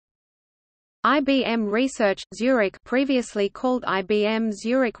IBM Research Zurich, previously called IBM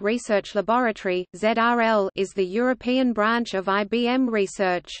Zurich Research Laboratory (ZRL), is the European branch of IBM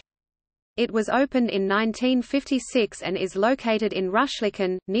Research. It was opened in 1956 and is located in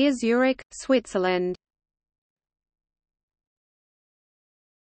Ruschlichen, near Zurich, Switzerland.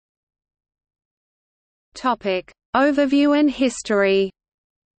 Topic: Overview and history.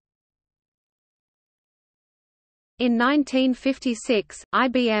 In 1956,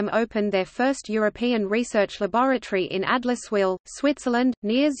 IBM opened their first European research laboratory in Adlerswil, Switzerland,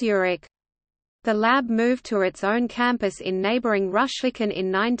 near Zurich. The lab moved to its own campus in neighboring Ruschlichen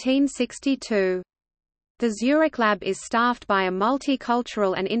in 1962. The Zurich lab is staffed by a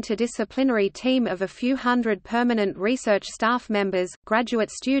multicultural and interdisciplinary team of a few hundred permanent research staff members,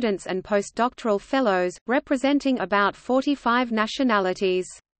 graduate students and postdoctoral fellows, representing about 45 nationalities.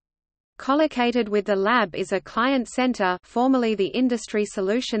 Collocated with the lab is a client center, formerly the Industry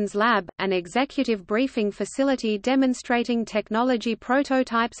Solutions Lab, an executive briefing facility demonstrating technology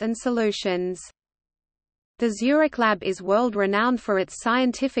prototypes and solutions. The Zurich lab is world-renowned for its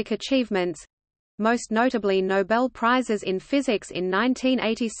scientific achievements, most notably Nobel Prizes in Physics in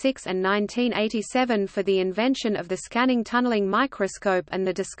 1986 and 1987 for the invention of the scanning tunneling microscope and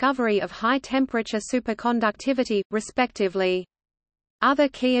the discovery of high-temperature superconductivity, respectively. Other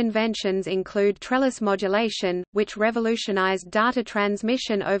key inventions include trellis modulation, which revolutionized data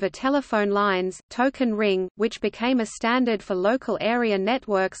transmission over telephone lines, token ring, which became a standard for local area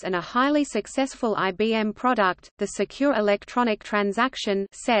networks and a highly successful IBM product, the Secure Electronic Transaction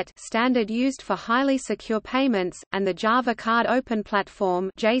 (SET) standard used for highly secure payments, and the Java Card Open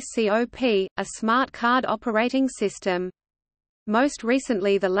Platform (JCOP), a smart card operating system. Most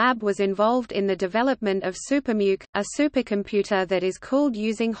recently the lab was involved in the development of SuperMuke, a supercomputer that is cooled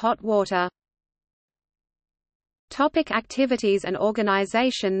using hot water. Topic: activities and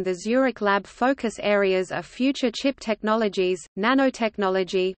organization. The Zurich lab focus areas are future chip technologies,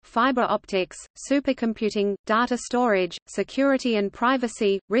 nanotechnology, fiber optics, supercomputing, data storage, security and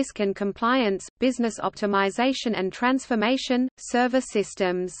privacy, risk and compliance, business optimization and transformation, server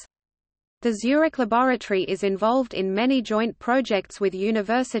systems. The Zurich laboratory is involved in many joint projects with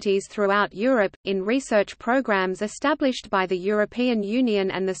universities throughout Europe, in research programs established by the European Union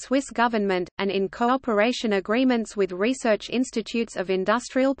and the Swiss government, and in cooperation agreements with research institutes of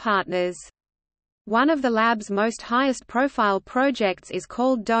industrial partners. One of the lab's most highest-profile projects is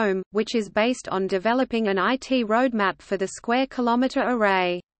called DOME, which is based on developing an IT roadmap for the square-kilometre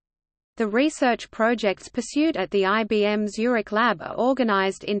array. The research projects pursued at the IBM Zurich lab are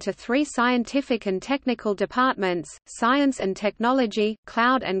organized into 3 scientific and technical departments: science and technology,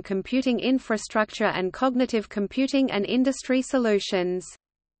 cloud and computing infrastructure, and cognitive computing and industry solutions.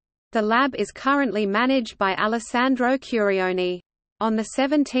 The lab is currently managed by Alessandro Curioni. On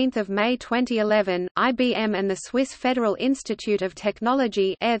 17 May 2011, IBM and the Swiss Federal Institute of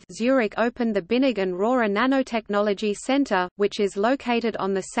Technology Zurich opened the Binnig and Rohrer Nanotechnology Center, which is located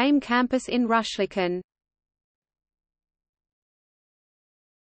on the same campus in Ruschlichen.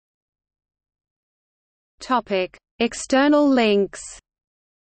 External links.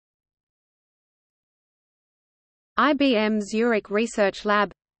 IBM Zurich Research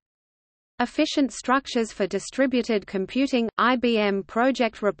Lab. Efficient Structures for Distributed Computing, IBM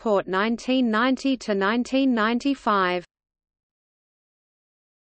Project Report 1990–1995